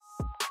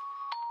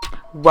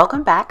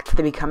Welcome back to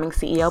the Becoming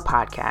CEO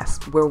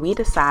podcast, where we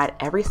decide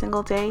every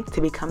single day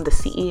to become the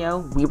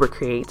CEO we were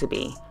created to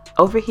be.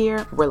 Over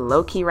here, we're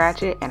low-key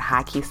ratchet and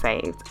high-key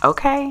saved,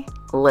 okay?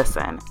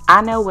 Listen,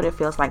 I know what it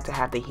feels like to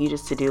have the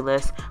hugest to-do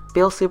list,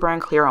 feel super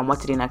unclear on what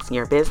to do next in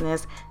your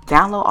business,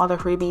 download all the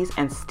freebies,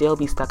 and still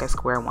be stuck at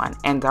square one.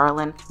 And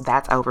darling,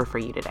 that's over for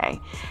you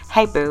today.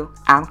 Hey boo,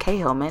 I'm Kay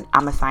Hillman.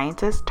 I'm a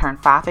scientist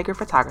turned five-figure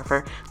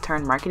photographer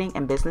turned marketing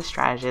and business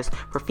strategist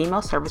for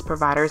female service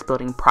providers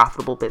building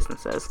profitable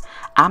businesses.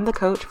 I'm the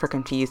coach for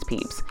confused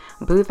peeps.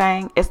 Boo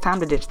thang, it's time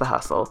to ditch the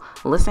hustle.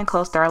 Listen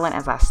close, darling,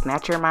 as I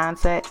snatch your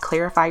mindset,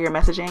 clarify your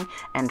messaging,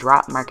 and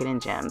drop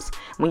marketing gems.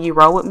 When you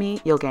roll with me,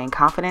 you'll gain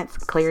confidence,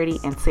 clarity,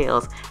 and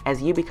sales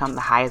as you become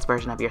the highest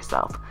version of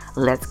yourself.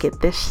 Let's get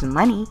this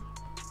money.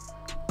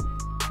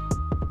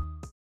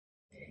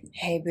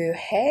 Hey boo,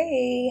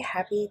 hey,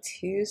 happy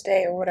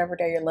Tuesday or whatever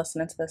day you're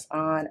listening to this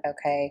on.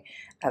 Okay,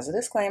 as a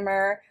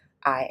disclaimer,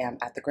 I am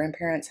at the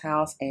grandparents'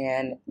 house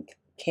and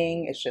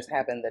King is just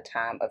having the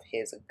time of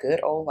his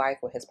good old life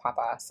with his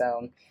papa.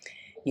 So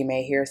you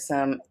may hear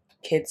some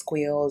kid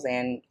squeals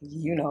and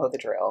you know the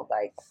drill.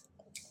 Like,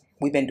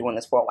 we've been doing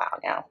this for a while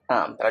now.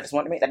 But I just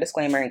want to make that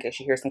disclaimer in case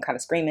you hear some kind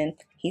of screaming.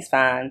 He's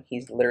fine.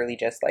 He's literally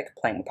just like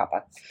playing with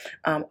papa.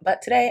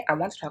 But today I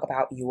want to talk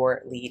about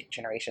your lead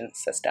generation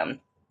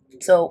system.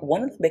 So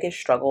one of the biggest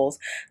struggles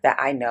that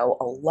I know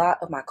a lot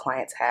of my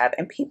clients have,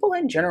 and people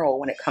in general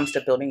when it comes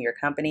to building your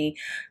company,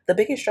 the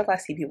biggest struggle I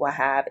see people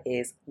have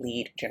is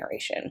lead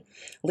generation.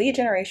 Lead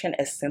generation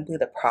is simply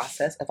the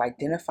process of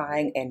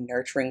identifying and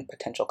nurturing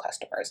potential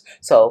customers.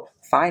 So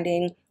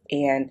finding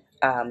and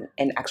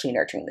actually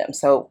nurturing them.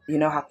 So you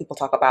know how people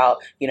talk about,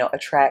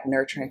 attract,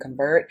 nurture, and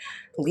convert.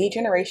 Lead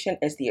generation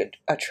is the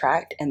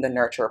attract and the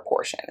nurture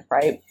portion,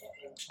 right?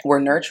 We're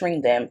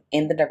nurturing them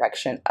in the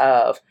direction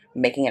of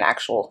making an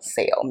actual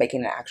sale,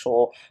 making an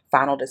actual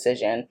final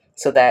decision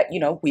so that,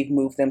 we've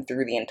moved them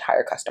through the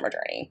entire customer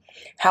journey.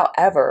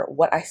 However,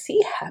 what I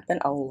see happen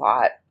a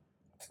lot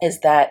is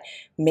that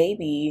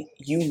maybe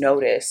you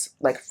notice,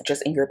 like,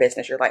 just in your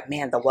business, you're like,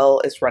 man, the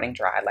well is running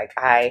dry. Like,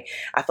 I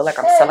feel like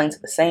I'm selling to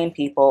the same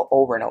people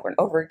over and over and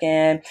over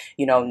again.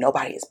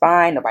 Nobody is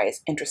buying, nobody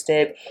is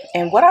interested.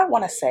 And what I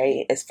want to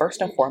say is,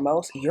 first and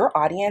foremost, your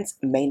audience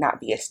may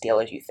not be as stale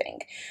as you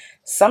think.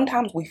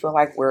 Sometimes we feel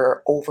like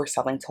we're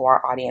overselling to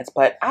our audience,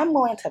 but I'm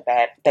willing to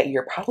bet that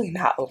you're probably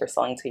not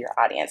overselling to your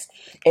audience.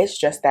 It's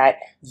just that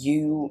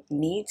you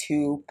need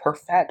to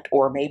perfect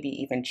or maybe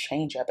even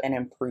change up and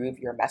improve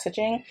your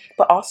messaging,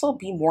 but also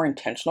be more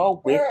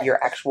intentional with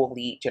your actual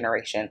lead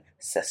generation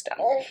system.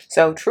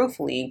 So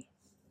truthfully,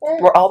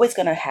 we're always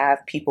going to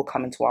have people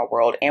come into our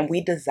world, and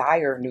we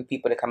desire new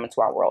people to come into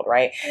our world,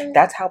 right?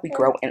 That's how we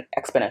grow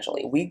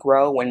exponentially. We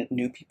grow when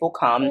new people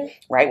come,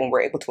 right? When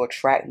we're able to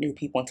attract new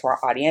people into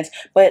our audience.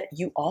 But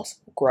you also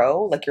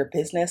grow, like, your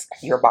business,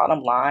 your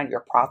bottom line,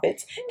 your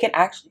profits can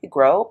actually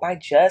grow by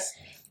just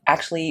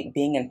actually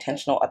being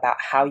intentional about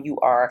how you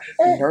are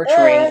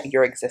nurturing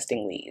your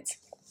existing leads.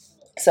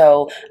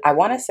 So I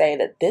want to say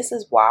that this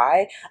is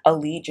why a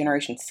lead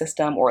generation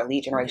system or a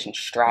lead generation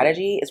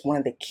strategy is one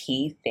of the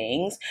key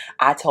things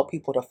I tell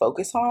people to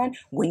focus on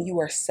when you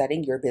are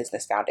setting your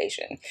business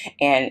foundation.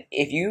 And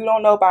if you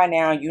don't know by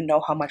now, you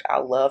know how much I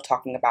love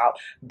talking about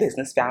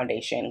business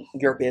foundation,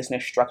 your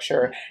business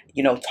structure,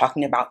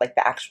 talking about like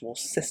the actual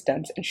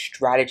systems and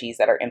strategies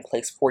that are in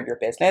place for your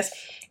business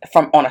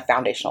from on a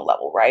foundational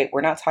level, right?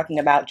 We're not talking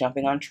about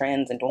jumping on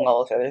trends and doing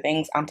all those other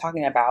things. I'm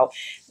talking about,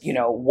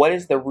 what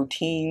is the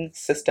routine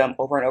system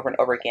over and over and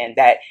over again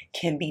that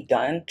can be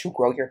done to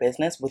grow your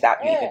business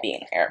without you even being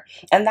there.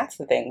 And that's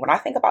the thing. When I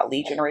think about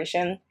lead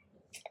generation,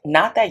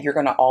 not that you're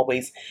going to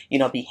always,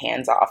 be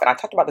hands off. And I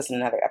talked about this in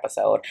another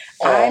episode.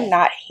 I'm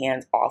not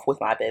hands off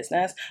with my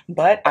business,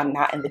 but I'm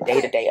not in the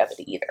day to day of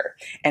it either.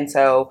 And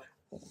so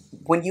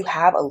when you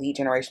have a lead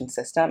generation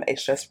system,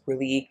 it's just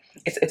really,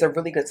 it's a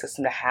really good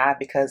system to have,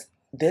 because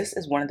this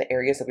is one of the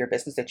areas of your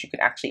business that you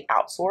can actually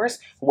outsource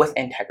with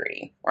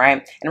integrity, right?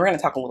 And we're going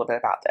to talk a little bit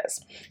about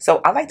this.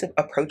 So I like to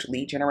approach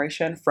lead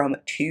generation from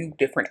two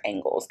different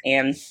angles.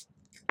 And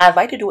I'd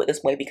like to do it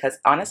this way because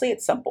honestly,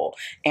 it's simple.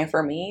 And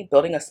for me,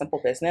 building a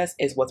simple business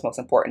is what's most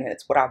important. And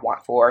it's what I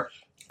want for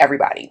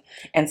everybody.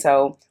 And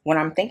so when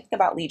I'm thinking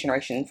about lead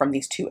generation from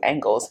these two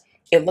angles,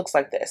 it looks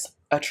like this: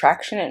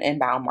 attraction and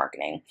inbound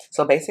marketing.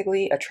 So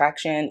basically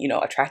attraction,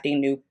 attracting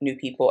new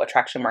people,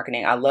 attraction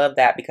marketing. I love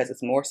that because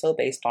it's more so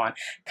based on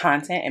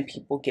content and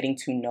people getting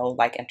to know,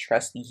 like, and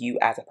trust you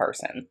as a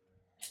person.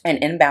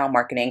 And inbound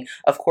marketing,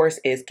 of course,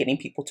 is getting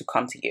people to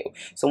come to you.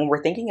 So when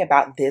we're thinking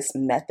about this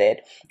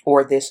method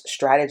or this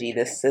strategy,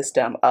 this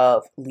system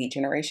of lead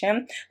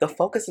generation, the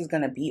focus is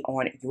going to be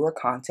on your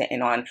content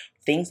and on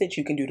things that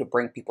you can do to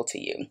bring people to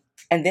you.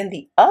 And then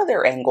the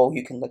other angle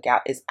you can look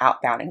at is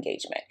outbound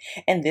engagement.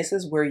 And this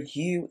is where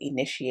you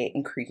initiate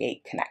and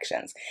create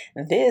connections.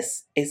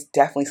 This is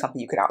definitely something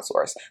you could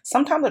outsource.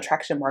 Sometimes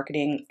attraction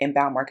marketing,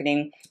 inbound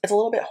marketing, it's a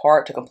little bit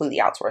hard to completely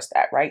outsource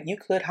that, right? You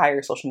could hire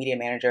a social media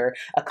manager,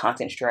 a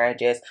content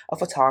strategist, a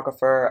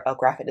photographer, a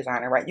graphic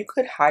designer, right? You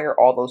could hire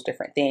all those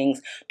different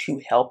things to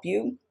help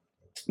you.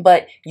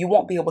 but you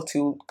won't be able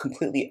to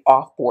completely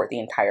offboard the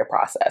entire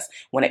process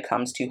when it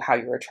comes to how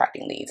you're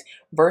attracting leads.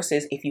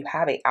 Versus if you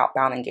have a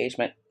outbound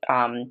engagement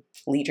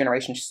lead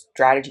generation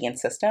strategy and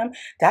system,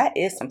 that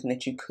is something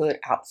that you could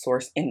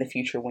outsource in the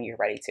future when you're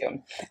ready to.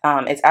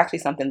 It's actually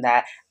something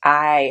that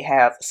I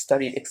have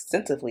studied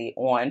extensively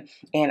on,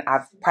 and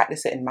I've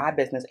practiced it in my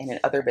business and in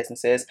other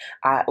businesses.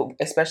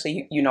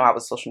 Especially, I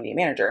was a social media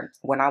manager.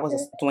 When I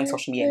was doing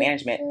social media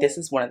management, this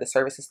is one of the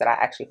services that I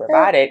actually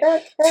provided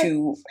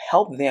to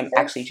help them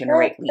actually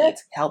generate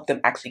leads, help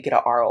them actually get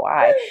a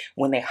ROI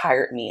when they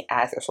hired me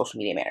as their social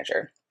media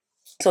manager.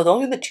 So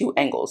those are the two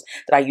angles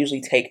that I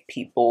usually take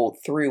people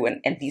through.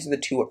 And these are the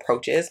two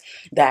approaches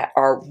that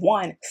are,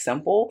 one,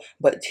 simple,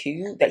 but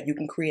two, that you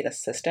can create a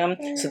system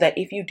so that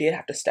if you did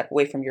have to step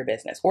away from your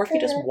business, or if you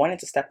just wanted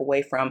to step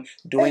away from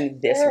doing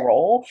this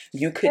role,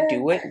 you could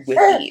do it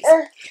with ease.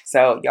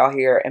 So y'all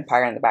hear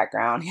Empire in the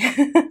background.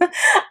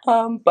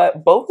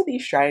 But both of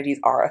these strategies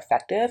are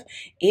effective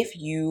if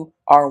you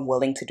are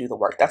willing to do the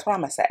work. That's what I'm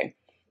going to say.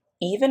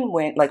 Even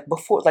when, like,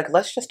 before, like,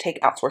 let's just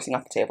take outsourcing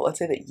off the table. Let's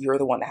say that you're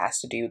the one that has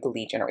to do the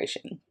lead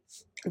generation.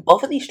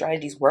 Both of these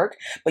strategies work,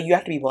 but you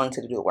have to be willing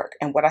to do the work.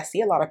 And what I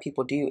see a lot of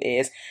people do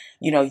is,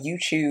 you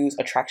choose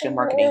attraction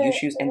marketing, you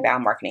choose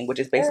inbound marketing, which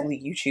is basically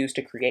you choose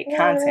to create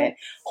content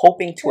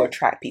hoping to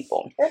attract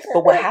people.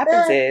 But what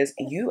happens is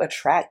you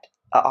attract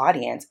an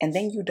audience and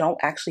then you don't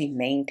actually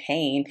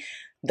maintain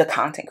the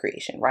content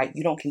creation, right?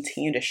 You don't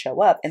continue to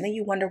show up and then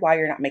you wonder why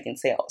you're not making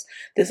sales.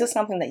 This is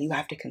something that you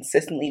have to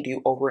consistently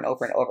do over and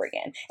over and over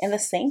again. And the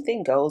same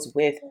thing goes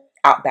with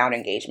outbound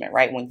engagement,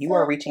 right? When you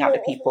are reaching out to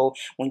people,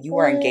 when you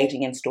are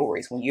engaging in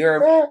stories, when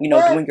you're,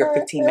 doing your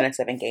 15 minutes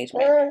of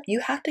engagement,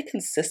 you have to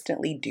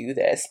consistently do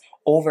this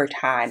over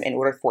time in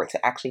order for it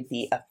to actually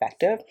be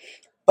effective.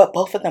 But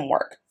both of them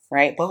work.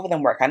 Right? Both of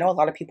them work. I know a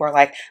lot of people are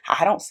like,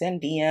 I don't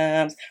send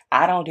DMs.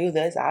 I don't do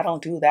this. I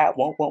don't do that.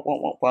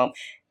 Won't.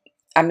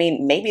 I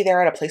mean, maybe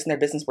they're at a place in their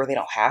business where they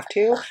don't have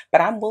to, but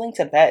I'm willing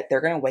to bet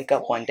they're going to wake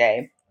up one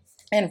day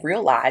and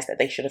realize that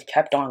they should have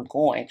kept on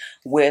going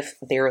with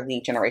their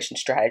lead generation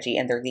strategy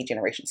and their lead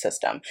generation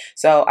system.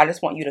 So I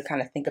just want you to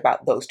kind of think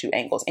about those two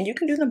angles, and you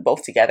can do them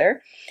both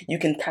together. You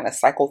can kind of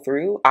cycle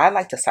through. I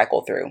like to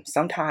cycle through.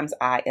 Sometimes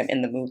I am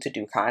in the mood to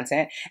do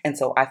content, and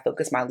so I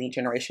focus my lead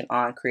generation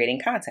on creating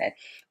content.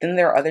 Then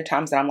there are other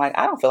times that I'm like,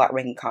 I don't feel like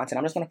making content.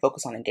 I'm just going to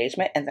focus on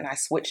engagement, and then I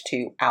switch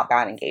to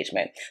outbound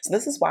engagement. So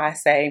this is why I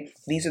say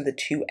these are the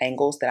two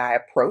angles that I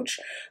approach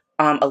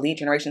a lead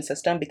generation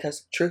system,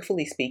 because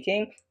truthfully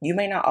speaking, you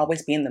may not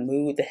always be in the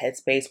mood, the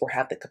headspace, or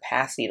have the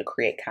capacity to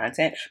create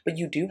content, but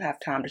you do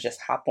have time to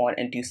just hop on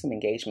and do some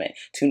engagement,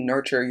 to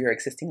nurture your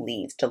existing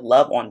leads, to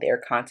love on their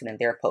content and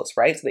their posts,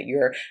 right? So that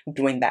you're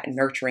doing that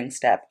nurturing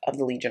step of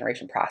the lead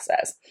generation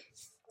process.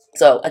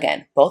 So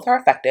again, both are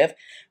effective,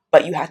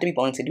 but you have to be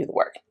willing to do the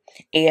work.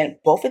 And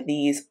both of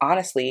these,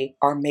 honestly,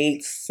 are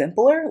made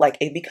simpler. Like,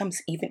 it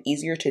becomes even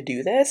easier to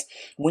do this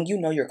when you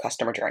know your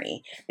customer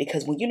journey.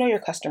 Because when you know your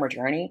customer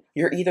journey,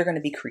 you're either going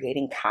to be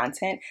creating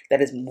content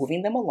that is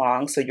moving them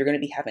along. So you're going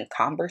to be having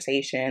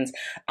conversations.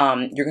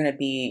 You're going to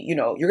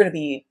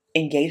be,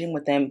 engaging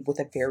with them with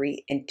a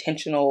very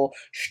intentional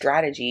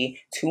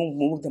strategy to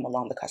move them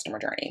along the customer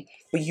journey.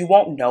 But you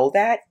won't know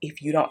that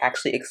if you don't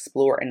actually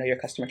explore and know your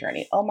customer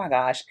journey. Oh my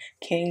gosh,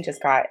 King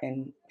just got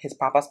in his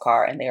papa's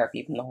car and they are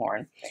beeping the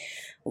horn.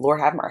 Lord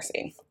have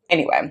mercy.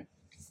 Anyway,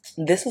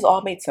 this is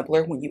all made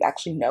simpler when you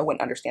actually know and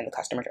understand the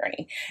customer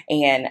journey.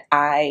 And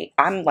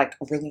I'm like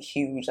really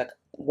huge, like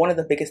one of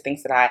the biggest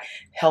things that I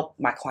help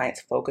my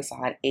clients focus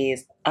on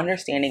is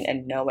understanding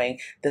and knowing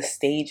the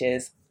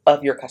stages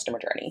of your customer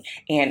journey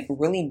and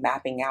really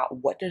mapping out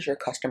what does your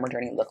customer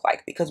journey look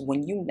like. Because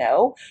when you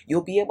know,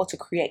 you'll be able to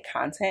create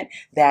content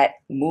that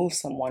moves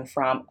someone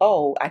from,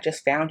 oh, I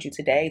just found you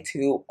today,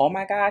 to, oh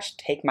my gosh,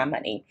 take my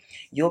money.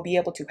 You'll be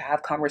able to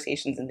have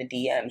conversations in the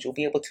DMs. You'll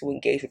be able to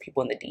engage with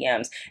people in the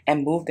DMs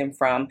and move them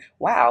from,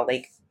 wow,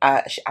 like,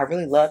 I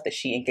really love that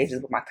she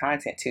engages with my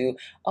content, to,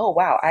 oh,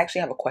 wow, I actually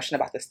have a question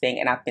about this thing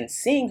and I've been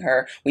seeing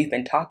her, we've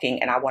been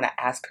talking, and I want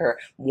to ask her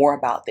more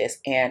about this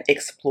and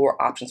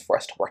explore options for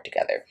us to work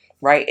together,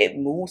 right? It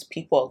moves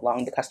people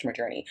along the customer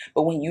journey.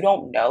 But when you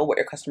don't know what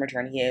your customer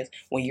journey is,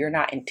 when you're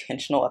not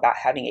intentional about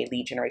having a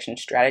lead generation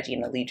strategy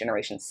and a lead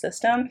generation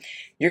system,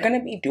 you're going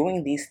to be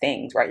doing these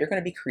things, right? You're going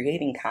to be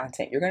creating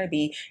content. You're going to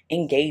be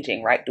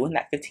engaging, right? Doing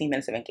that 15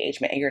 minutes of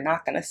engagement, and you're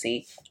not going to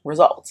see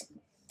results.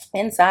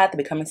 Inside the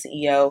Becoming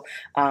CEO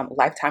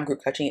lifetime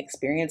group coaching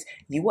experience,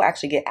 you will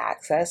actually get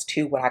access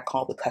to what I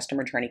call the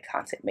customer journey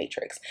content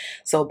matrix.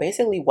 So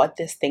basically what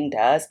this thing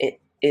does, it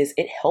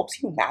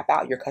helps you map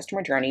out your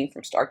customer journey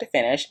from start to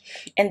finish.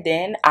 And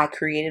then I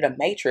created a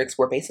matrix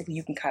where basically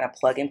you can kind of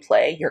plug and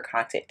play your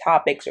content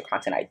topics, your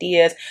content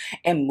ideas,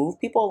 and move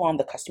people along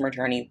the customer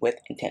journey with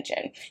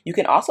intention. You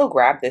can also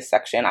grab this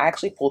section. I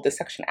actually pulled this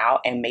section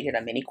out and made it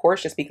a mini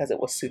course just because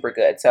it was super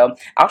good. So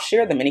I'll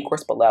share the mini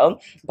course below,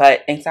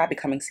 but inside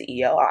Becoming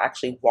CEO, I'll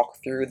actually walk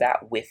through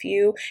that with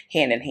you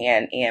hand in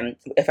hand. And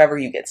if ever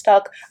you get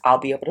stuck, I'll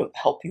be able to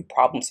help you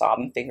problem solve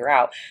and figure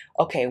out,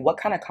 okay, what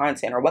kind of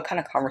content or what kind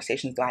of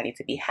conversations conversations do I need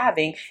to be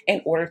having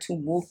in order to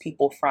move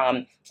people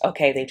from,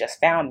 okay, they just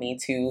found me,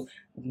 to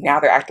now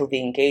they're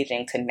actively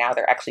engaging, to now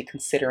they're actually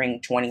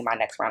considering joining my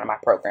next round of my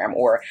program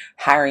or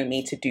hiring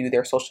me to do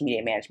their social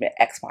media management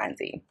X, Y, and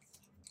Z.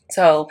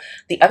 So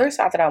the other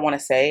side that I want to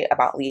say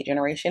about lead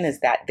generation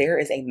is that there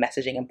is a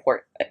messaging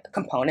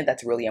component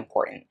that's really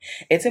important.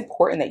 It's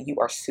important that you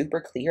are super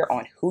clear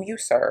on who you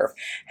serve,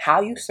 how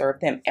you serve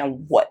them,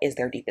 and what is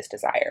their deepest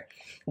desire.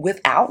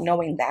 Without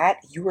knowing that,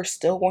 you are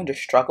still going to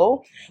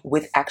struggle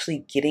with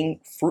actually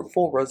getting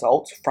fruitful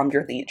results from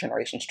your lead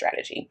generation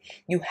strategy.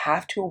 You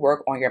have to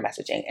work on your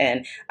messaging.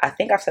 And I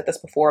think I've said this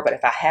before, but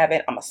if I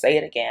haven't, I'm going to say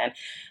it again.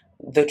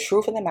 The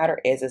truth of the matter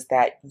is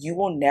that you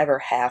will never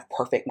have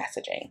perfect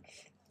messaging.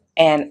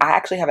 And I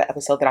actually have an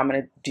episode that I'm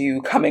going to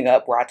do coming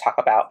up where I talk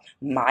about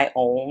my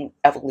own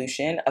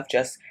evolution of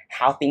just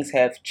how things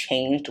have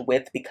changed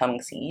with becoming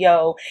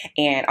CEO.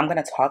 And I'm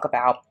going to talk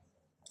about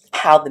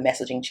how the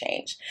messaging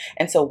changed.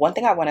 And so one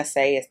thing I want to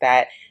say is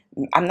that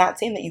I'm not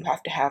saying that you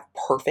have to have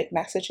perfect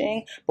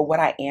messaging, but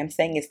what I am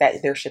saying is that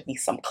there should be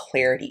some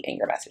clarity in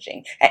your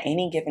messaging. At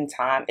any given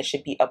time, it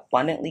should be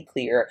abundantly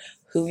clear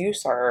who you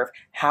serve,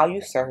 how you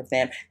serve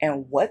them,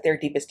 and what their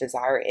deepest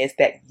desire is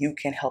that you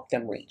can help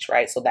them reach,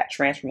 right? So that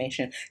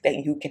transformation that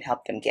you can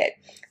help them get.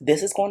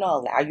 This is going to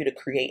allow you to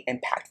create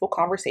impactful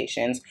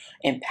conversations,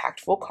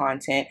 impactful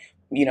content.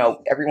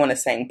 Everyone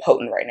is saying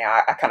potent right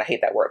now. I kind of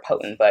hate that word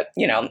potent, but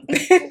you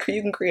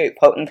can create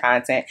potent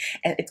content,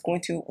 and it's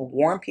going to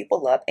warm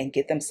people up and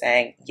get them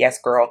saying, yes,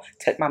 girl,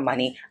 take my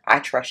money. I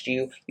trust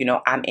you.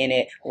 I'm in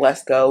it.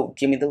 Let's go.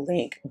 Give me the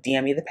link.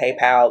 DM me the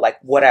PayPal, like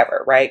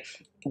whatever, right?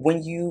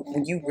 When you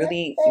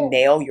really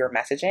nail your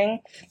messaging,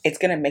 it's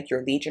going to make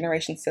your lead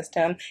generation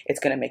system, it's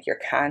going to make your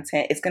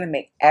content, it's going to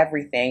make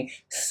everything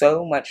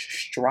so much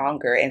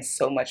stronger and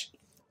so much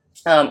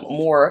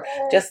more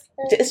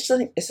it's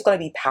just going to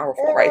be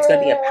powerful, right? It's going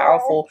to be a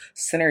powerful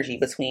synergy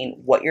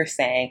between what you're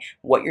saying,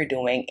 what you're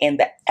doing, and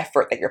the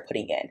effort that you're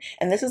putting in.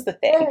 And this is the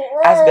thing,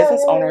 as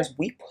business owners,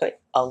 we put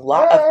a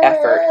lot of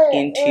effort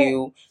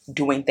into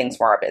doing things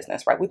for our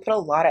business, right? We put a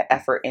lot of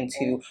effort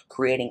into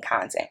creating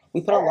content. We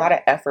put a lot of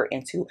effort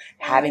into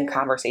having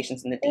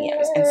conversations in the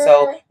DMs. And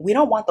so we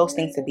don't want those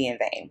things to be in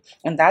vain.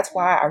 And that's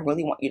why I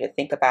really want you to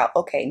think about,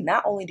 okay,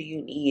 not only do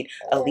you need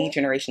a lead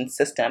generation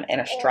system and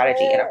a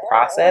strategy and a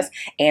process,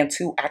 and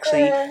to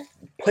actually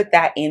put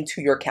that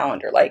into your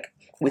calendar. Like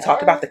we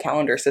talked about the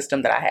calendar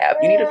system that I have.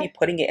 You need to be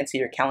putting it into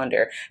your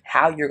calendar,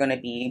 how you're going to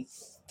be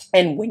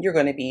and when you're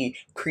going to be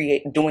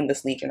doing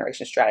this lead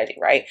generation strategy,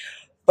 right?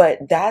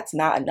 But that's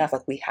not enough.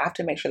 Like we have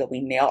to make sure that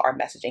we nail our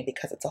messaging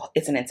because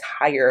it's an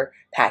entire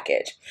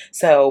package.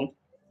 So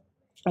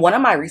one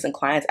of my recent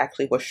clients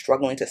actually was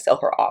struggling to sell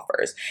her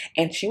offers,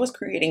 and she was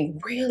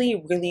creating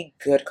really, really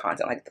good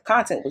content. Like the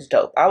content was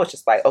dope. I was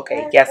just like,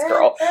 okay, yes,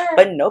 girl.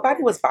 But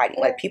nobody was biting.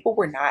 Like people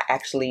were not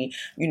actually,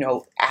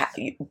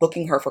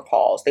 booking her for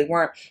calls. They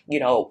weren't,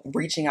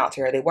 reaching out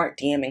to her. They weren't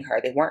DMing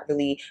her. They weren't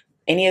really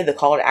any of the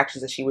call to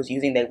actions that she was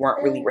using, they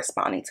weren't really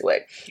responding to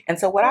it. And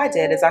so what I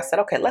did is I said,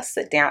 okay, let's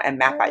sit down and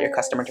map out your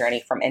customer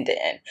journey from end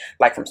to end,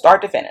 like from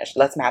start to finish.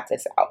 Let's map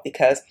this out,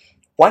 because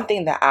one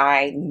thing that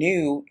I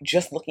knew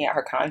just looking at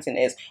her content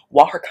is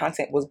while her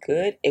content was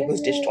good, it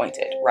was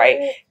disjointed, right?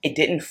 It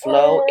didn't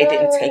flow. It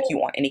didn't take you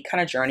on any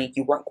kind of journey.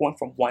 You weren't going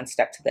from one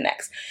step to the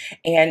next.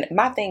 And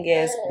my thing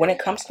is, when it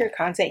comes to your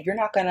content, you're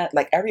not going to,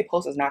 like every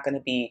post is not going to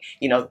be,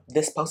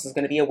 this post is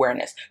going to be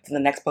awareness. Then the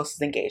next post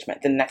is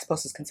engagement. Then the next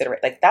post is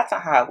considerate. Like that's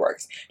not how it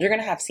works. You're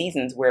going to have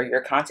seasons where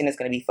your content is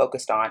going to be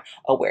focused on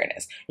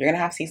awareness. You're going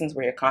to have seasons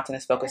where your content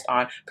is focused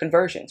on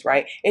conversions,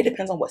 right? It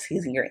depends on what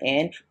season you're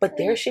in, but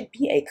there should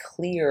be a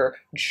clear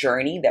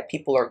journey that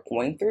people are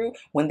going through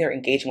when they're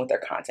engaging with their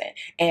content.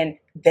 And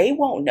they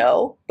won't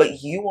know,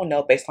 but you will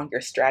know based on your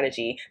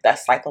strategy that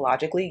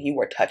psychologically you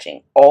are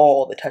touching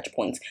all the touch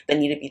points that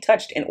need to be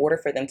touched in order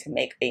for them to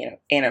make an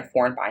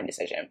informed buying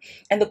decision.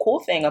 And the cool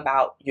thing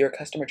about your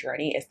customer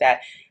journey is that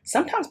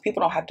sometimes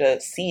people don't have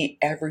to see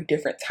every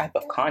different type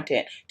of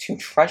content to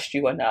trust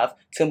you enough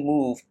to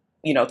move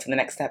to the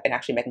next step and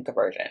actually making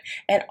conversion.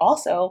 And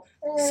also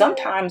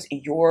sometimes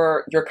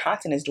your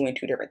content is doing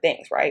two different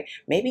things, right?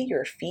 Maybe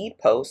your feed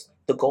post,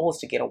 the goal is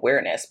to get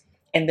awareness,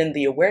 and then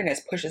the awareness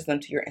pushes them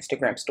to your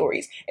Instagram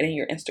stories. And in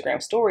your Instagram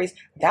stories,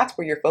 that's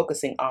where you're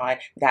focusing on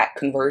that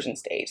conversion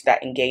stage,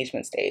 that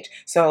engagement stage.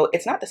 So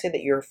it's not to say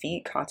that your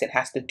feed content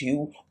has to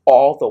do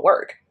all the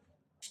work.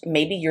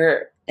 Maybe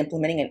you're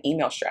implementing an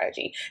email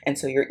strategy, and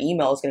so your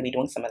email is going to be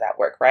doing some of that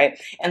work, right?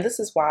 And this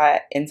is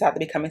why inside the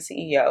Becoming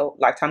CEO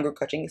Lifetime Group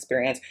Coaching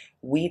Experience,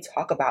 we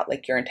talk about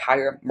like your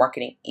entire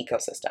marketing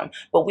ecosystem,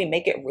 but we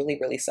make it really,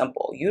 really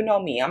simple. You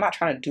know me, I'm not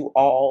trying to do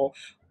all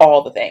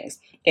the things.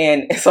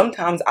 And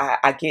sometimes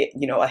I get,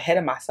 ahead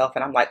of myself,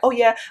 and I'm like, oh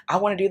yeah, I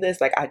want to do this.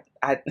 Like I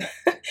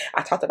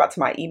I talked about to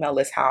my email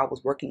list how I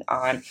was working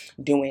on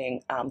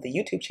doing the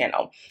YouTube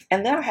channel.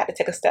 And then I had to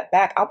take a step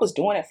back. I was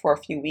doing it for a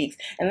few weeks,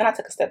 and then I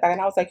took a step back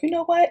and I was like, you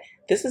know what? what?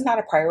 This is not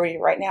a priority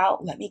right now.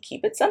 Let me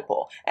keep it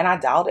simple. And I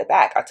dialed it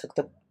back. I took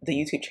the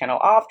YouTube channel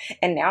off,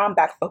 and now I'm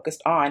back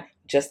focused on,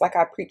 just like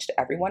I preach to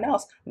everyone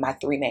else, my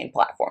three main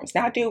platforms.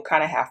 Now I do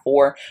kind of have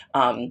four.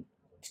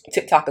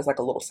 TikTok is like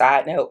a little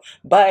side note,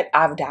 but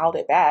I've dialed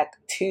it back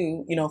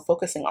to,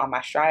 focusing on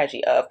my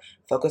strategy of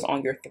focus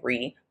on your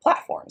three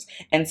platforms.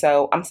 And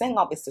so I'm saying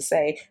all this to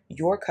say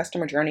your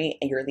customer journey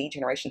and your lead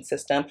generation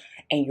system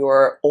and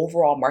your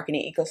overall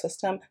marketing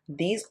ecosystem,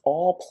 these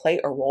all play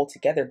a role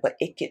together, but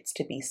it gets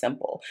to be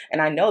simple.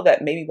 And I know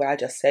that maybe what I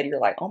just said, you're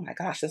like, oh my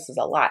gosh, this is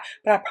a lot,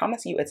 but I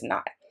promise you it's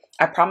not.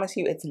 I promise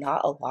you it's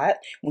not a lot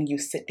when you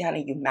sit down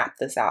and you map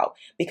this out,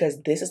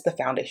 because this is the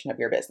foundation of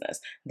your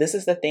business. This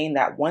is the thing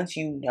that once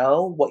you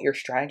know what your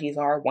strategies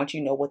are, once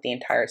you know what the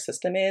entire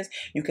system is,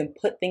 you can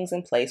put things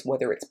in place,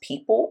 whether it's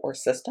people or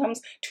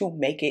systems, to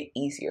make it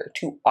easier,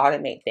 to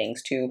automate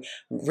things, to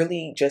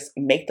really just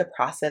make the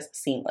process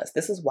seamless.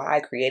 This is why I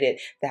created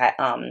that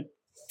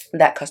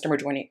customer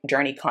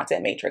journey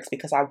content matrix,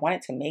 because I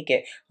wanted to make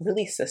it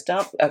really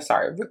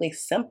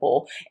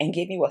simple, and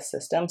give you a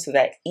system so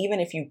that even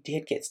if you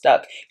did get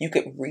stuck, you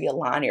could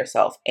realign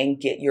yourself and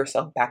get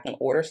yourself back in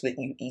order so that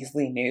you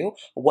easily knew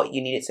what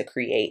you needed to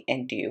create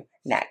and do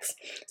next.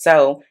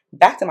 So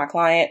back to my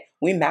client,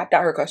 we mapped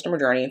out her customer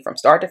journey from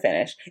start to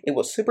finish. It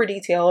was super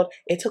detailed.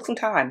 It took some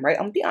time, right?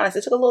 I'm gonna be honest,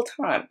 it took a little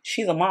time.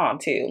 She's a mom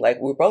too. Like,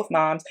 we're both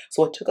moms,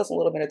 so it took us a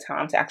little bit of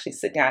time to actually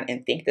sit down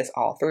and think this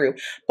all through.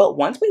 But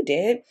once we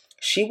did,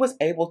 she was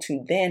able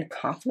to then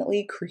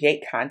confidently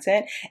create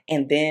content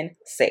and then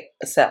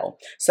sell.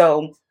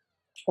 So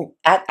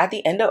at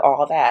the end of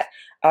all that,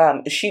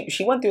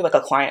 she went through like a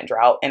client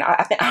drought, and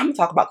I think I'm gonna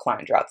talk about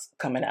client droughts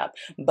coming up.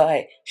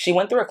 But she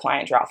went through a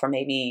client drought for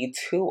maybe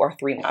 2 or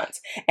 3 months,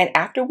 and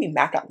after we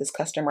mapped out this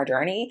customer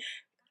journey,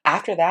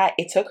 after that, I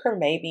think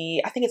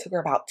it took her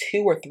about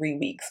 2 or 3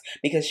 weeks,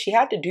 because she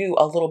had to do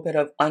a little bit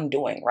of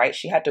undoing, right?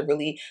 She had to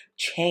really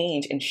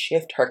change and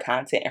shift her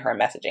content and her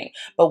messaging.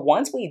 But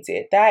once we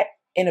did that,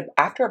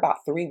 after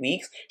about 3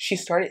 weeks, she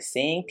started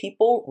seeing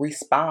people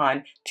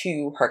respond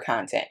to her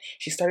content.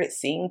 She started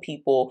seeing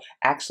people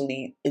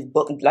actually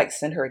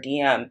send her a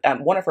DM.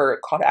 One of her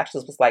call to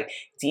actions was like,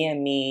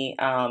 DM me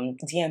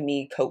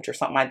coach or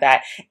something like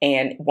that.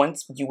 And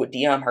once you would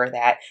DM her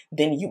that,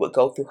 then you would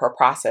go through her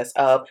process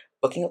of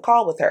booking a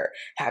call with her,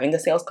 having a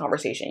sales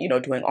conversation,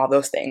 doing all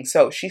those things.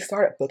 So she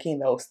started booking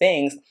those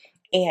things.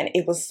 And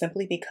it was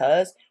simply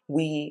because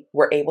we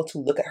were able to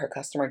look at her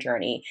customer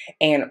journey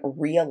and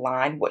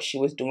realign what she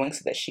was doing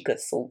so that she could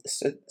so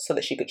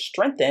that she could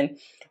strengthen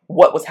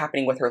what was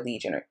happening with her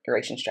lead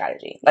generation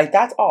strategy. Like,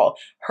 that's all.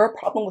 Her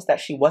problem was that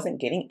she wasn't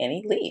getting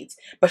any leads,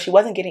 but she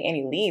wasn't getting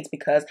any leads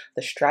because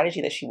the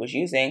strategy that she was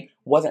using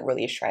wasn't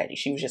really a strategy.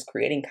 She was just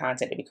creating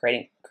content to be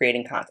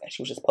creating content.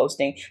 She was just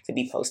posting to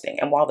be posting.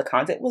 And while the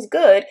content was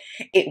good,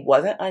 it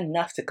wasn't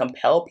enough to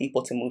compel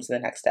people to move to the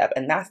next step.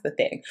 And that's the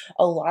thing.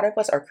 A lot of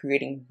us are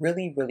creating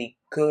really, really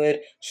good,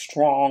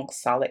 strong,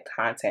 solid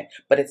content,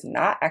 but it's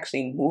not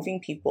actually moving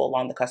people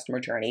along the customer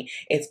journey.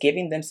 It's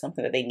giving them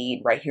something that they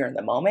need right here in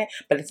the moment,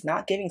 but it's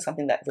not giving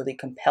something that really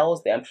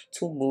compels them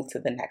to move to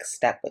the next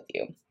step with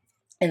you.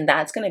 And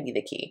that's going to be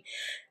the key.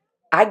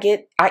 I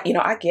get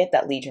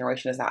that lead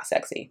generation is not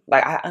sexy.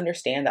 Like, I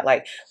understand that,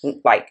 like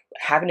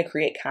having to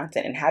create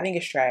content and having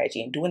a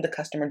strategy and doing the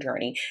customer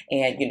journey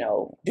and,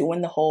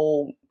 doing the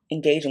whole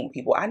engaging with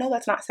people. I know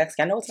that's not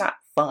sexy. I know it's not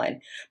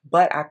fun,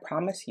 but I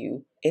promise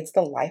you, it's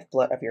the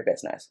lifeblood of your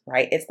business,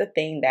 right? It's the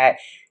thing that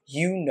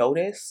you'll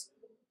notice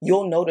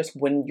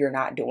when you're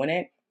not doing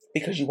it,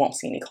 because you won't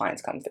see any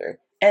clients come through.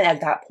 And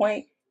at that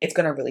point, it's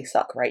going to really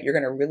suck, right? You're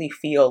going to really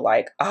feel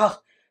like, oh,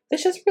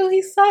 this just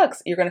really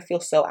sucks. You're going to feel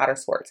so out of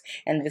sorts.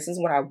 And this is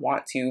what I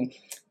want to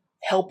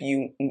help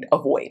you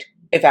avoid,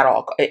 if at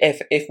all,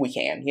 if we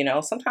can.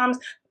 Sometimes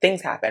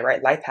things happen,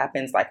 right? Life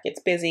happens, life gets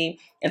busy,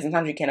 and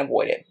sometimes you can't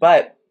avoid it.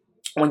 But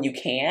when you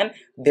can,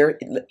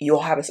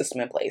 you'll have a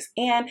system in place.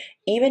 And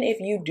even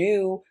if you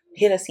do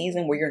hit a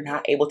season where you're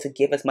not able to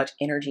give as much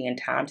energy and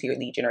time to your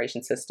lead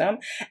generation system,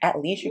 at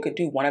least you could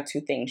do one of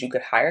two things. You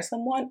could hire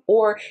someone,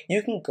 or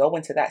you can go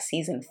into that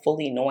season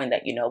fully knowing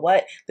that, you know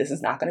what, this is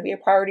not going to be a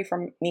priority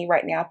for me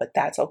right now, but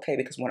that's okay,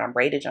 because when I'm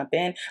ready to jump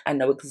in, I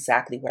know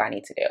exactly what I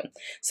need to do.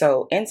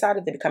 So inside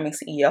of the Becoming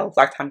CEO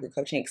Lifetime Group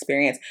Coaching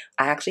Experience,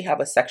 I actually have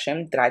a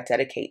section that I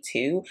dedicate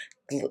to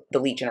the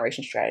lead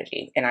generation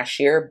strategy. And I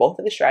share both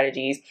of the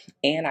strategies,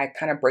 and I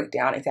kind of break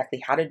down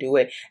exactly how to do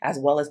it, as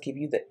well as give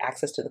you the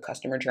access to the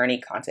customer journey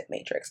content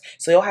matrix.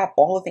 So you'll have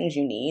all the things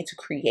you need to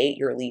create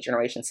your lead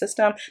generation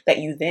system that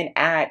you then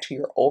add to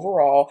your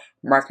overall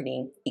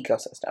marketing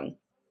ecosystem.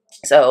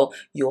 So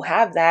you'll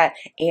have that,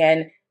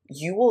 and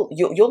you'll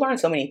learn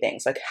so many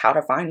things, like how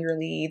to find your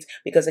leads,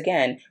 because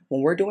again,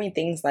 when we're doing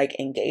things like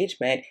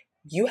engagement,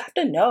 you have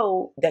to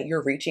know that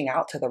you're reaching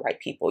out to the right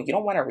people. You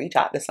don't want to reach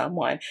out to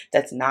someone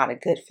that's not a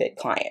good fit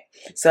client.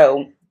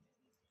 So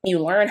You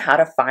learn how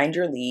to find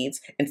your leads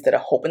instead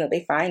of hoping that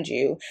they find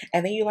you.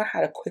 And then you learn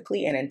how to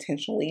quickly and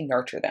intentionally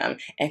nurture them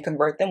and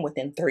convert them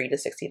within 30 to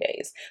 60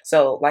 days.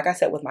 So, like I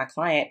said, with my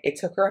client, it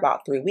took her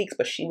about 3 weeks,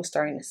 but she was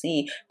starting to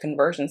see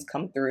conversions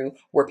come through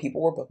where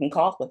people were booking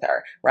calls with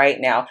her. Right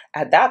now,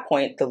 at that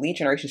point, the lead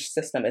generation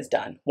system is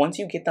done. Once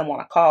you get them on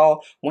a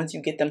call, once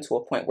you get them to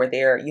a point where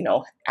they're,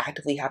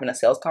 actively having a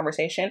sales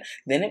conversation,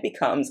 then it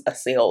becomes a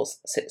sales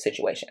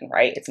situation,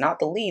 right? It's not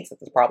the leads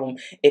that's the problem.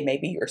 It may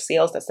be your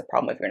sales that's the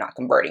problem if you're not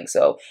converting.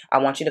 So I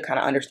want you to kind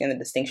of understand the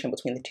distinction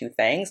between the two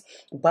things.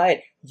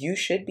 But you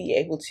should be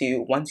able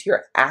to, once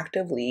you're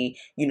actively,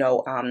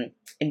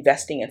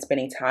 investing and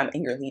spending time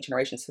in your lead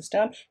generation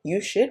system,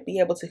 you should be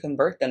able to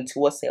convert them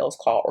to a sales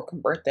call or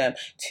convert them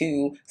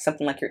to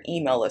something like your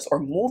email list or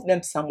move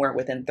them somewhere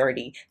within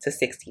 30 to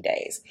 60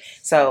 days.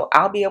 So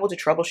I'll be able to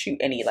troubleshoot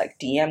any like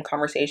DM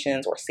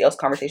conversations or sales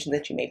conversations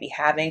that you may be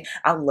having.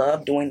 I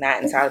love doing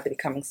that inside of the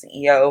Becoming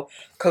CEO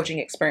coaching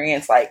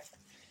experience. Like,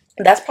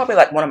 that's probably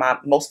like one of my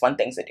most fun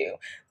things to do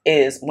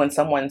is when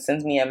someone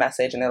sends me a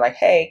message and they're like,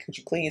 hey, could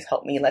you please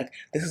help me? Like,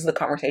 this is the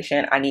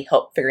conversation. I need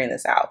help figuring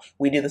this out.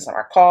 We do this on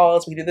our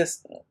calls. We do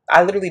this.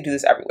 I literally do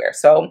this everywhere.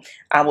 So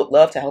I would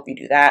love to help you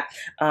do that.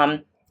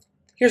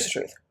 Here's the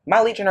truth.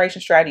 My lead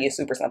generation strategy is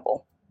super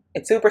simple.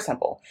 It's super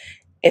simple.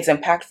 It's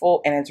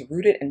impactful and it's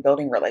rooted in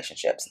building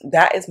relationships.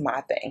 That is my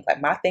thing. Like,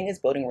 my thing is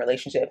building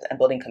relationships and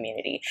building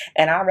community.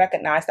 And I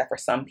recognize that for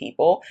some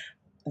people,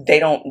 they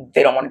don't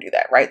want to do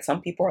that, right? Some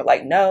people are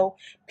like, no,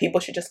 people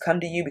should just come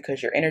to you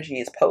because your energy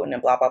is potent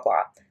and blah blah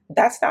blah.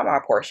 That's not my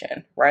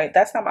portion, right?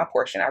 That's not my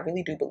portion. I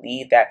really do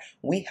believe that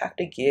we have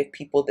to give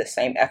people the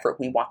same effort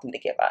we want them to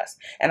give us.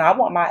 And I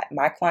want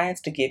my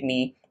clients to give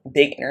me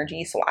big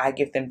energy, so I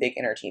give them big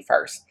energy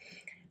first.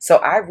 So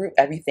I root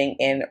everything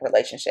in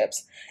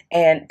relationships.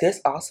 And this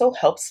also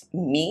helps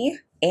me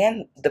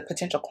and the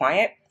potential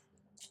client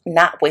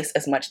not waste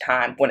as much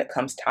time when it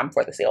comes time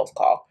for the sales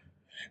call.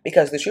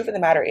 Because the truth of the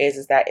matter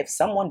is that if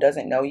someone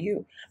doesn't know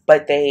you,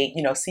 but they,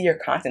 see your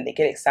content, they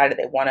get excited,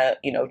 they want to,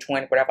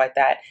 join, whatever like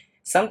that.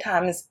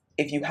 Sometimes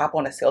if you hop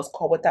on a sales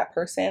call with that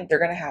person, they're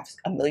going to have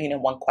a million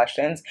and one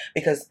questions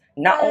because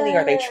not only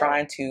are they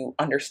trying to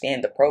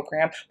understand the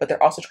program, but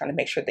they're also trying to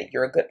make sure that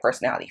you're a good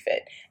personality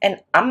fit. And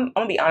I'm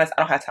going to be honest,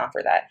 I don't have time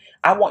for that.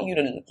 I want you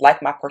to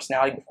like my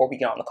personality before we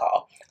get on the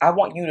call. I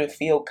want you to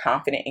feel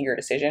confident in your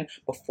decision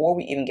before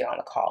we even get on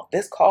the call.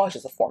 This call is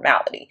just a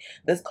formality.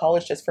 This call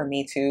is just for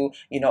me to,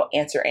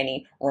 answer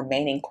any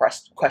remaining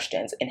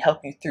questions and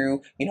help you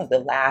through,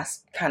 the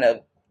last kind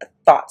of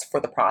thoughts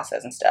for the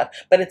process and stuff.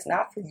 But it's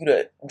not for you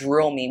to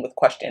drill me with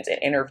questions and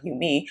interview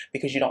me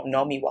because you don't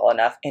know me well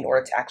enough in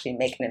order to actually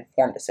make an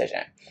informed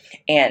decision.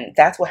 And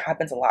that's what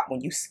happens a lot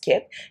when you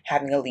skip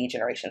having a lead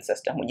generation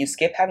system. When you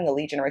skip having a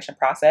lead generation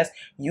process,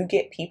 you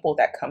get people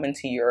that come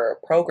into your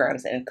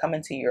programs and come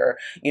into your,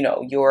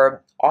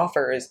 your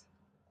offers.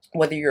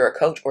 Whether you're a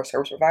coach or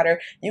service provider,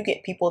 you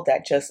get people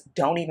that just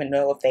don't even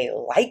know if they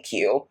like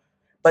you,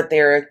 but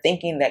they're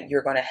thinking that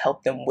you're going to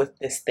help them with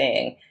this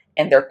thing.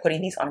 And they're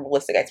putting these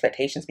unrealistic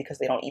expectations because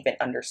they don't even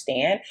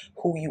understand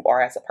who you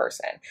are as a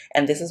person.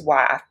 And this is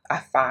why I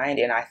find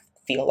and I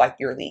feel like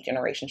your lead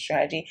generation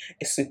strategy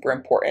is super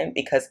important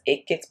because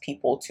it gets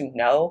people to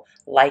know,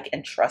 like,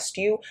 and trust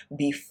you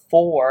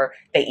before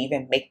they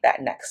even make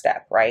that next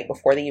step, right?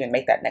 Before they even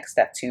make that next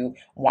step to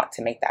want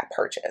to make that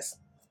purchase.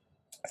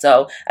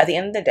 So at the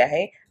end of the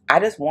day, I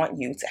just want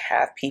you to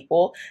have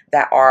people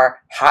that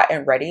are hot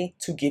and ready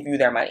to give you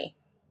their money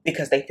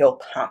because they feel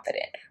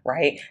confident,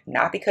 right?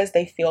 Not because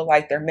they feel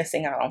like they're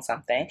missing out on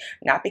something,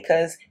 not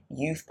because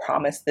you've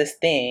promised this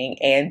thing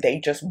and they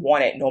just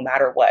want it no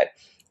matter what.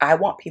 I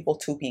want people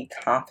to be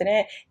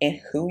confident in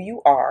who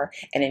you are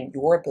and in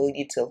your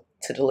ability to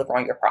deliver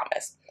on your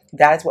promise.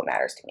 That is what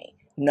matters to me.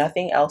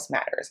 Nothing else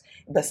matters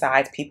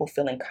besides people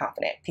feeling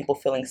confident, people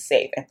feeling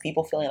safe, and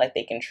people feeling like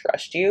they can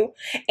trust you.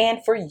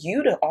 And for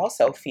you to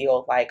also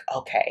feel like,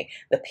 okay,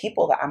 the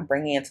people that I'm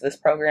bringing into this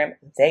program,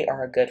 they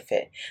are a good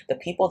fit. The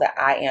people that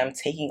I am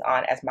taking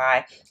on as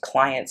my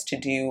clients to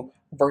do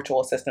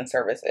virtual assistant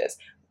services,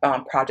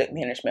 project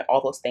management,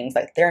 all those things,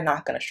 like they're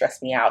not going to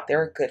stress me out.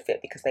 They're a good fit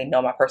because they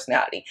know my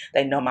personality.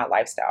 They know my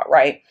lifestyle,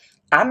 right?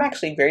 I'm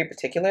actually very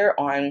particular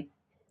on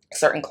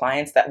certain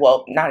clients that,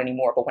 well, not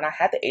anymore, but when I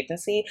had the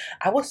agency,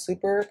 I was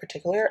super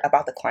particular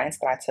about the clients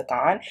that I took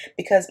on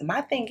because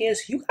my thing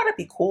is you gotta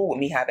be cool with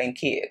me having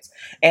kids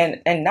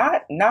and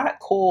not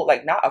cool,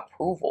 like not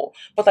approval,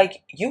 but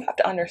like you have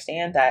to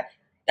understand that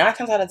 9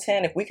 times out of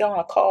 10, if we get on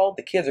a call,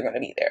 the kids are gonna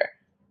be there.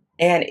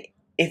 And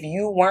if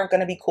you weren't going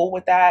to be cool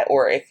with that,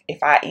 or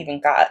if I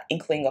even got an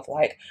inkling of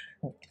like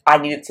I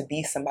needed to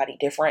be somebody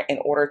different in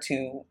order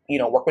to,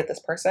 work with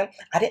this person,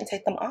 I didn't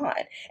take them on.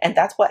 And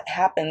that's what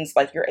happens.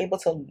 Like, you're able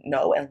to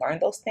know and learn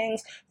those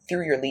things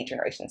through your lead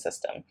generation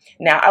system.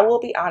 Now, I will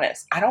be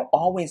honest, I don't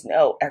always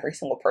know every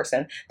single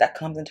person that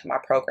comes into my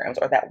programs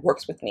or that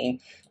works with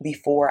me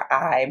before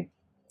I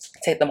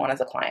take them on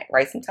as a client,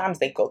 right? Sometimes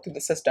they go through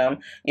the system,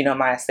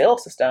 my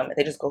sales system,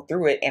 they just go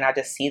through it and I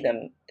just see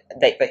them,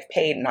 they've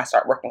paid and I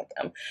start working with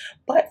them.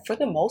 But for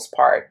the most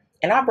part,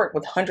 And I've worked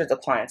with hundreds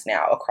of clients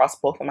now across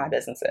both of my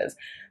businesses.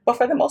 But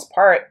for the most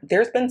part,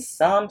 there's been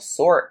some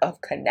sort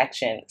of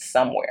connection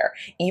somewhere,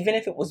 even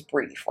if it was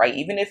brief, right?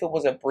 Even if it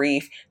was a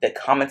brief that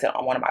commented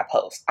on one of my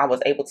posts, I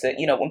was able to,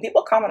 when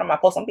people comment on my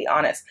posts, I'm gonna be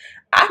honest,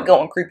 I go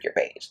and creep your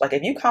page. Like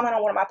if you comment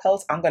on one of my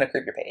posts, I'm gonna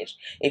creep your page.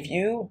 If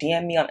you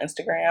DM me on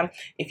Instagram,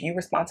 if you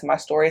respond to my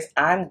stories,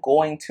 I'm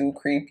going to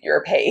creep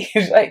your page.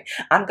 Like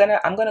I'm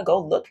gonna go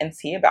look and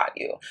see about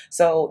you.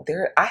 So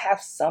I have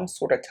some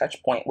sort of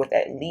touch point with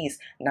at least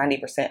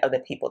 90% of the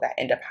people that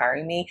end up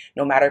hiring me,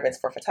 no matter if it's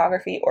for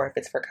photography or if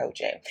it's for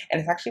coaching. And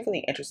it's actually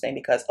really interesting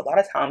because a lot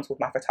of times with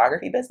my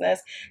photography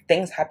business,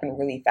 things happen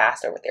really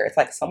fast over there. It's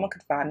like someone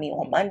could find me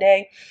on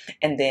Monday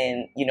and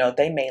then,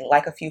 they may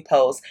like a few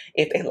posts.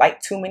 If they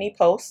like too many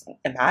posts,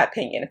 in my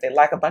opinion, if they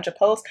like a bunch of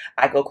posts,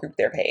 I go creep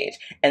their page.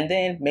 And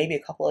then maybe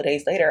a couple of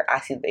days later, I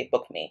see that they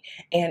booked me.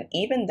 And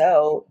even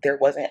though there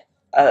wasn't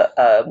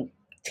a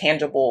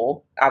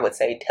tangible, I would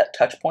say,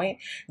 touch point,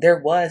 there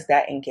was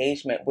that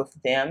engagement with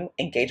them,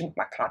 engaging with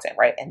my content,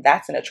 right? And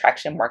that's an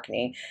attraction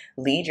marketing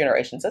lead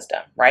generation system,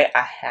 right?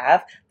 I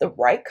have the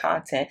right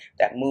content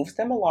that moves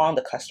them along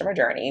the customer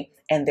journey,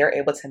 and they're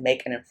able to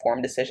make an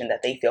informed decision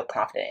that they feel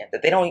confident in,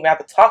 that they don't even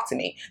have to talk to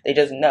me. They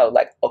just know,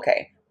 like,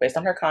 okay, based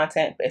on her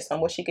content, based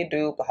on what she could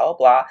do, blah, blah,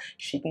 blah,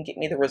 she can get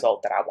me the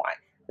result that I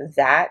want.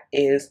 That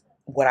is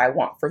what I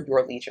want for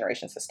your lead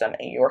generation system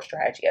and your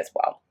strategy as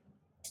well.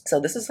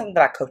 So this is something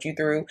that I coach you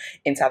through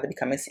inside the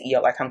Becoming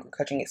CEO Lifetime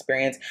Coaching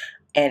Experience.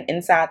 And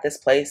inside this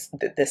space,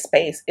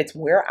 it's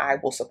where I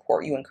will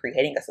support you in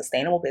creating a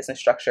sustainable business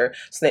structure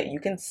so that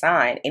you can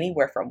sign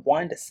anywhere from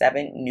 1 to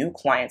 7 new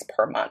clients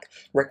per month,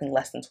 working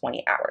less than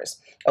 20 hours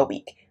a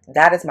week.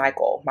 That is my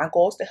goal. My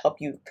goal is to help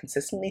you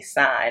consistently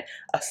sign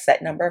a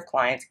set number of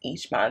clients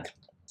each month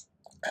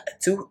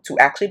to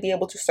actually be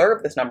able to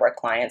serve this number of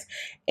clients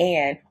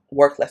and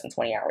work less than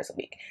 20 hours a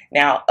week.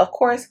 Now, of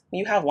course,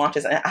 you have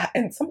launches,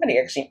 and somebody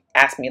actually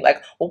asked me,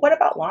 like, well, what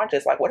about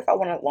launches? Like, what if I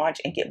want to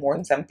launch and get more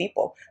than 7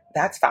 people?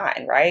 That's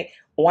fine, right?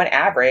 On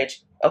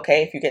average,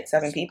 okay, if you get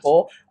 7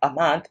 people a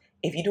month,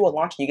 if you do a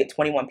launch and you get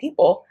 21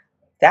 people,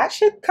 that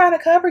should kind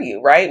of cover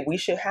you, right? We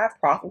should have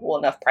profitable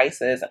enough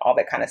prices and all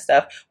that kind of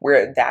stuff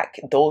where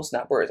those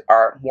numbers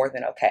are more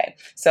than okay.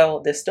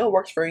 So this still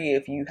works for you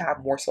if you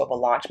have more so of a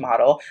launch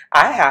model.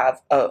 I have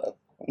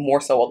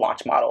more so a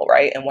launch model,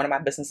 right? And one of my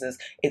businesses,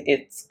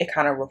 it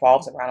kind of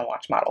revolves around a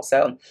launch model.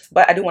 So,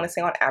 but I do want to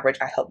say on average,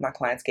 I help my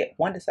clients get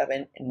 1 to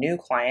 7 new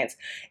clients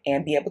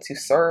and be able to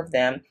serve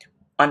them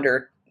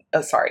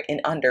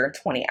in under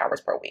 20 hours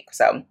per week.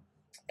 So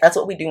that's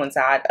what we do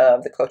inside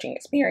of the coaching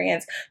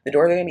experience. The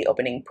doors are going to be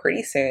opening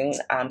pretty soon.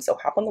 So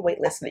hop on the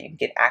wait list so that you can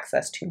get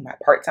access to my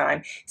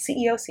part-time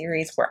CEO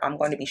series where I'm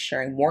going to be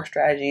sharing more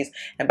strategies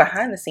and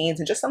behind the scenes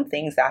and just some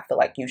things that I feel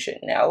like you should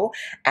know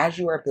as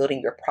you are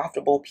building your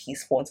profitable,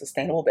 peaceful, and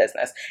sustainable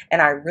business.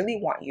 And I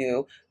really want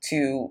you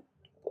to,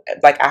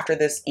 like, after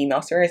this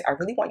email series, I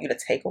really want you to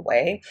take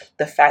away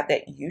the fact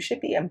that you should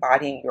be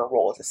embodying your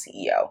role as a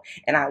CEO.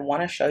 And I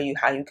want to show you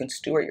how you can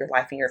steward your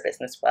life and your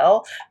business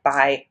well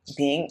by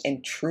being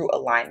in true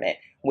alignment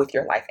with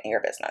your life and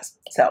your business.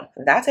 So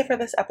that's it for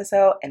this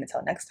episode. And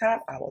until next time,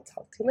 I will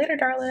talk to you later,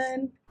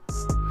 darling.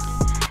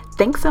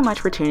 Thanks so much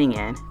for tuning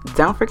in.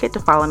 Don't forget to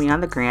follow me on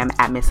the gram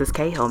at Mrs.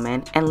 K.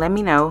 Hillman and let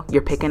me know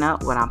you're picking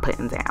up what I'm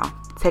putting down.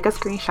 Take a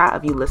screenshot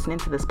of you listening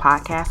to this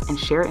podcast and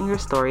share it in your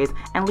stories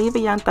and leave a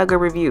Young Thugger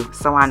review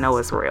so I know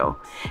it's real.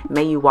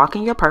 May you walk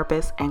in your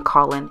purpose and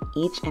call in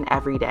each and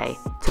every day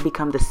to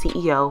become the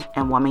CEO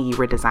and woman you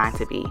were designed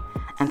to be.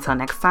 Until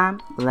next time,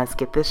 let's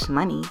get this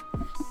money.